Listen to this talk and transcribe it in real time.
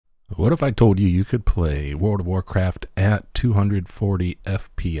What if I told you you could play World of Warcraft at 240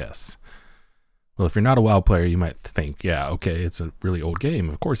 FPS? Well, if you're not a WoW player, you might think, yeah, okay, it's a really old game.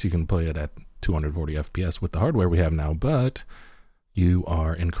 Of course you can play it at 240 FPS with the hardware we have now, but you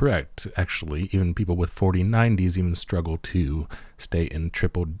are incorrect. Actually, even people with 4090s even struggle to stay in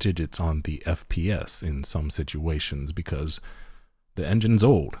triple digits on the FPS in some situations because the engine's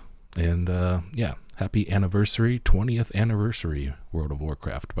old. And yeah, happy anniversary, 20th anniversary World of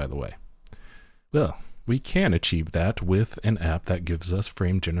Warcraft, by the way. Well, we can achieve that with an app that gives us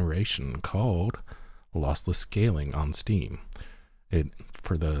frame generation called Lossless Scaling on Steam.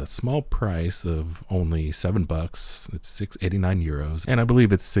 For the small price of only $7, it's 689 euros, and I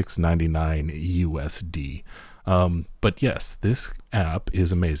believe it's 699 USD. But yes, this app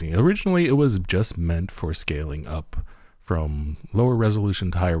is amazing. Originally, it was just meant for scaling up from lower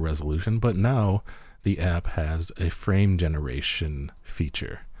resolution to higher resolution, but now the app has a frame generation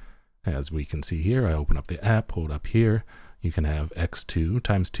feature. As we can see here, I open up the app, hold up here, you can have x2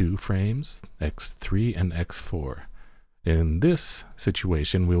 times 2 frames, x3, and x4. In this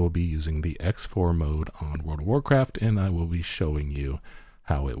situation, we will be using the x4 mode on World of Warcraft, and I will be showing you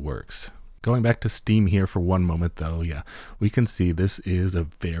how it works. Going back to Steam here for one moment though, yeah, we can see this is a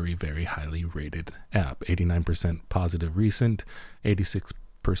very, very highly rated app. 89% positive recent, 86%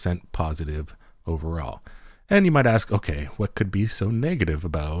 positive overall. And you might ask, okay, what could be so negative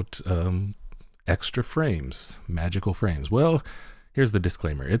about extra frames, magical frames? Well, here's the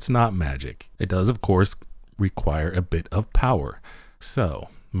disclaimer. It's not magic. It does, of course, require a bit of power. So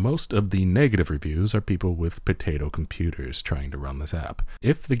most of the negative reviews are people with potato computers trying to run this app.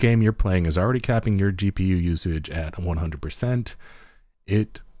 If the game you're playing is already capping your GPU usage at 100%,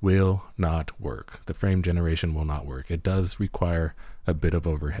 it will not work. The frame generation will not work. It does require a bit of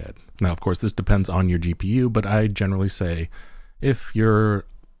overhead. Now, of course, this depends on your GPU, but I generally say if you're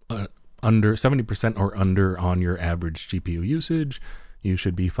under 70% or under on your average GPU usage, you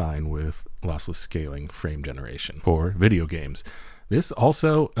should be fine with lossless scaling frame generation for video games. This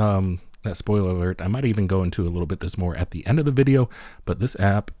also, that spoiler alert, I might even go into a little bit this more at the end of the video, but this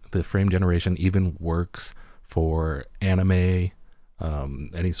app, the frame generation, even works for anime,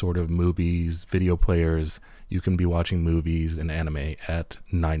 any sort of movies, video players. You can be watching movies and anime at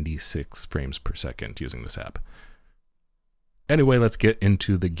 96 frames per second using this app. Anyway, let's get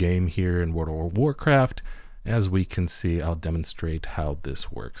into the game here in World of Warcraft. As we can see, I'll demonstrate how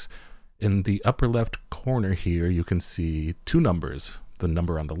this works. In the upper left corner here, you can see two numbers. The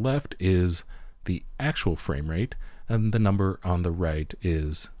number on the left is the actual frame rate, and the number on the right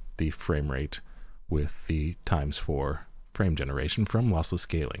is the frame rate with the ×4 frame generation from lossless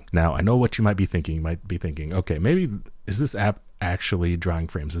scaling. Now, I know what you might be thinking. You might be thinking, okay, maybe is this app actually drawing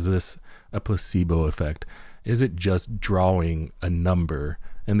frames? Is this a placebo effect? Is it just drawing a number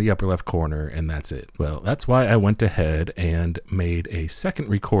in the upper left corner and that's it? Well, that's why I went ahead and made a second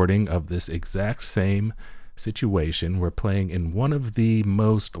recording of this exact same situation. We're playing in one of the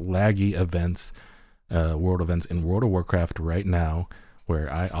most laggy events, world events in World of Warcraft right now,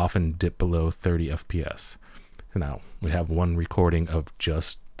 where I often dip below 30 FPS. Now, we have one recording of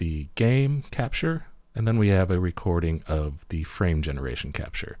just the game capture, and then we have a recording of the frame generation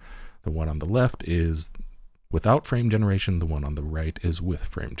capture. The one on the left is without frame generation, the one on the right is with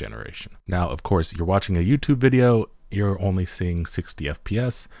frame generation. Now, of course, you're watching a YouTube video, you're only seeing 60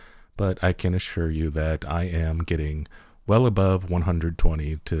 FPS, but I can assure you that I am getting well above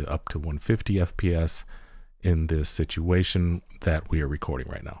 120 to up to 150 FPS in this situation that we are recording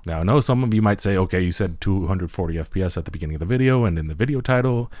right now. Now, I know some of you might say, okay, you said 240 FPS at the beginning of the video and in the video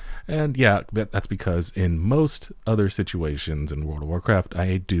title, and yeah, that's because in most other situations in World of Warcraft,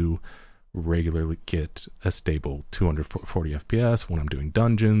 I do regularly get a stable 240 FPS when I'm doing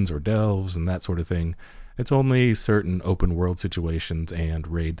dungeons or delves and that sort of thing. It's only certain open world situations and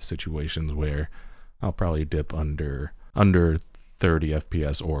raid situations where I'll probably dip under 30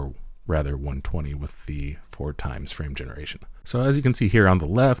 FPS, or rather 120 with the 4x frame generation. So as you can see here on the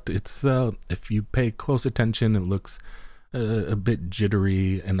left, it's if you pay close attention, it looks a bit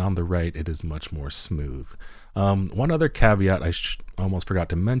jittery, and on the right it is much more smooth. One other caveat I almost forgot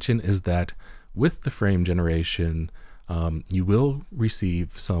to mention is that with the frame generation, you will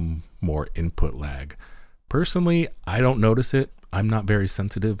receive some more input lag. Personally, I don't notice it. I'm not very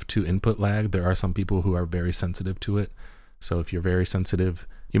sensitive to input lag. There are some people who are very sensitive to it. So if you're very sensitive,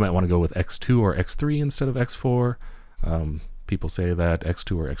 you might want to go with X2 or X3 instead of X4. People say that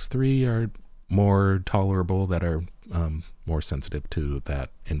X2 or X3 are more tolerable, that are more sensitive to that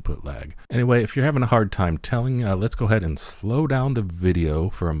input lag. Anyway, if you're having a hard time telling, let's go ahead and slow down the video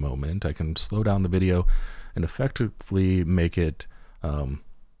for a moment. I can slow down the video and effectively make it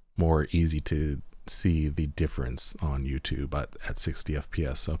more easy to see the difference on YouTube at 60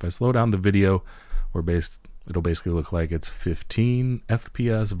 FPS. So if I slow down the video, it'll basically look like it's 15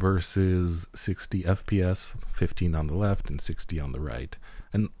 FPS versus 60 FPS, 15 on the left and 60 on the right.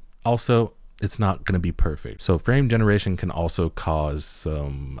 And also, it's not going to be perfect. So frame generation can also cause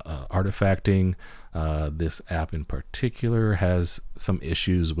some artifacting. This app in particular has some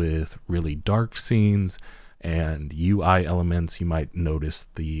issues with really dark scenes and UI elements. You might notice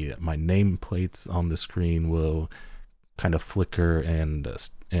my nameplates on the screen will kind of flicker, and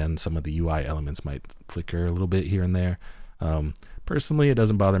some of the UI elements might flicker a little bit here and there. Personally, it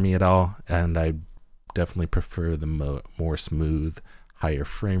doesn't bother me at all, and I definitely prefer the more smooth, higher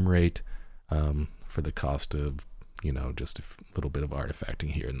frame rate for the cost of, just a little bit of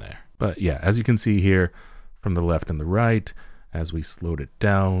artifacting here and there. But yeah, as you can see here from the left and the right, as we slowed it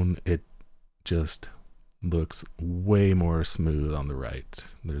down, it just looks way more smooth on the right.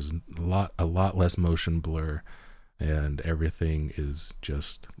 There's a lot less motion blur, and everything is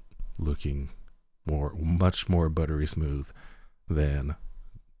just looking much more buttery smooth than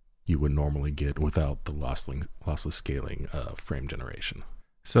you would normally get without the lossless scaling frame generation.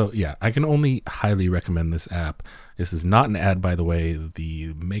 So yeah, I can only highly recommend this app. This is not an ad, by the way.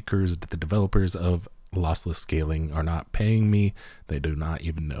 The developers of lossless scaling are not paying me. They do not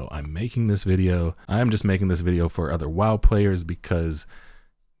even know I'm making this video. I'm just making this video for other WoW players because,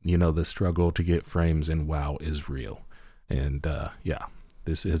 the struggle to get frames in WoW is real. And yeah,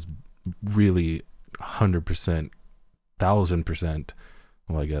 this is really 100%, 1000%,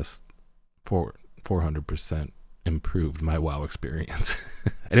 well, I guess 400% improved my WoW experience.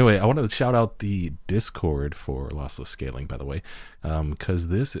 Anyway, I wanted to shout out the Discord for lossless scaling, by the way, because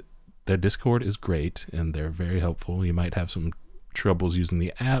their Discord is great and they're very helpful. You might have some troubles using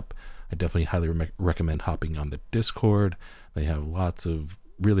the app. I definitely highly recommend hopping on the Discord. They have lots of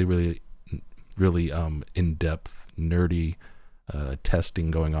really in-depth, nerdy testing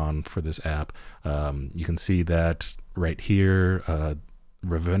going on for this app. You can see that right here.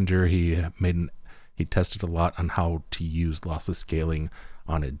 Revenger, he tested a lot on how to use lossless scaling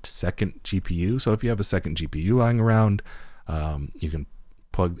on a second GPU. So if you have a second GPU lying around, you can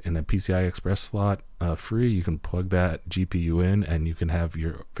plug in a PCI Express slot free. You can plug that GPU in and you can have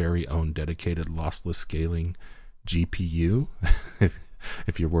your very own dedicated lossless scaling GPU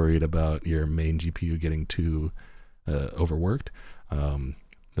if you're worried about your main GPU getting too overworked.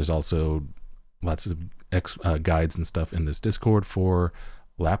 There's also lots of guides and stuff in this Discord for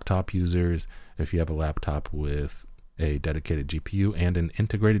laptop users. If you have a laptop with a dedicated GPU and an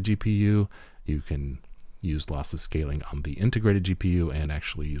integrated GPU, you can use lossless scaling on the integrated GPU and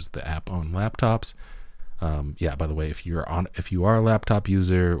actually use the app on laptops. Yeah, by the way, if you are a laptop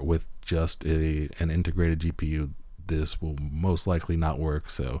user with just an integrated GPU, this will most likely not work.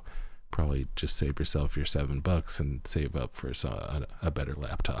 So probably just save yourself your $7 and save up for a better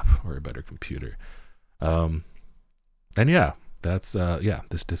laptop or a better computer. And yeah, that's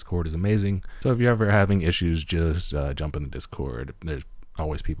this Discord is amazing. So if you're ever having issues, just jump in the Discord. There's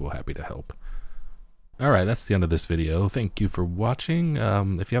always people happy to help. All right, that's the end of this video. Thank you for watching.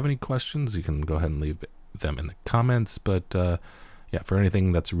 If you have any questions, you can go ahead and leave them in the comments. But yeah, for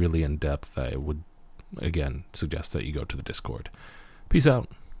anything that's really in depth, I would again suggest that you go to the Discord. Peace out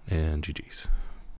and GG's.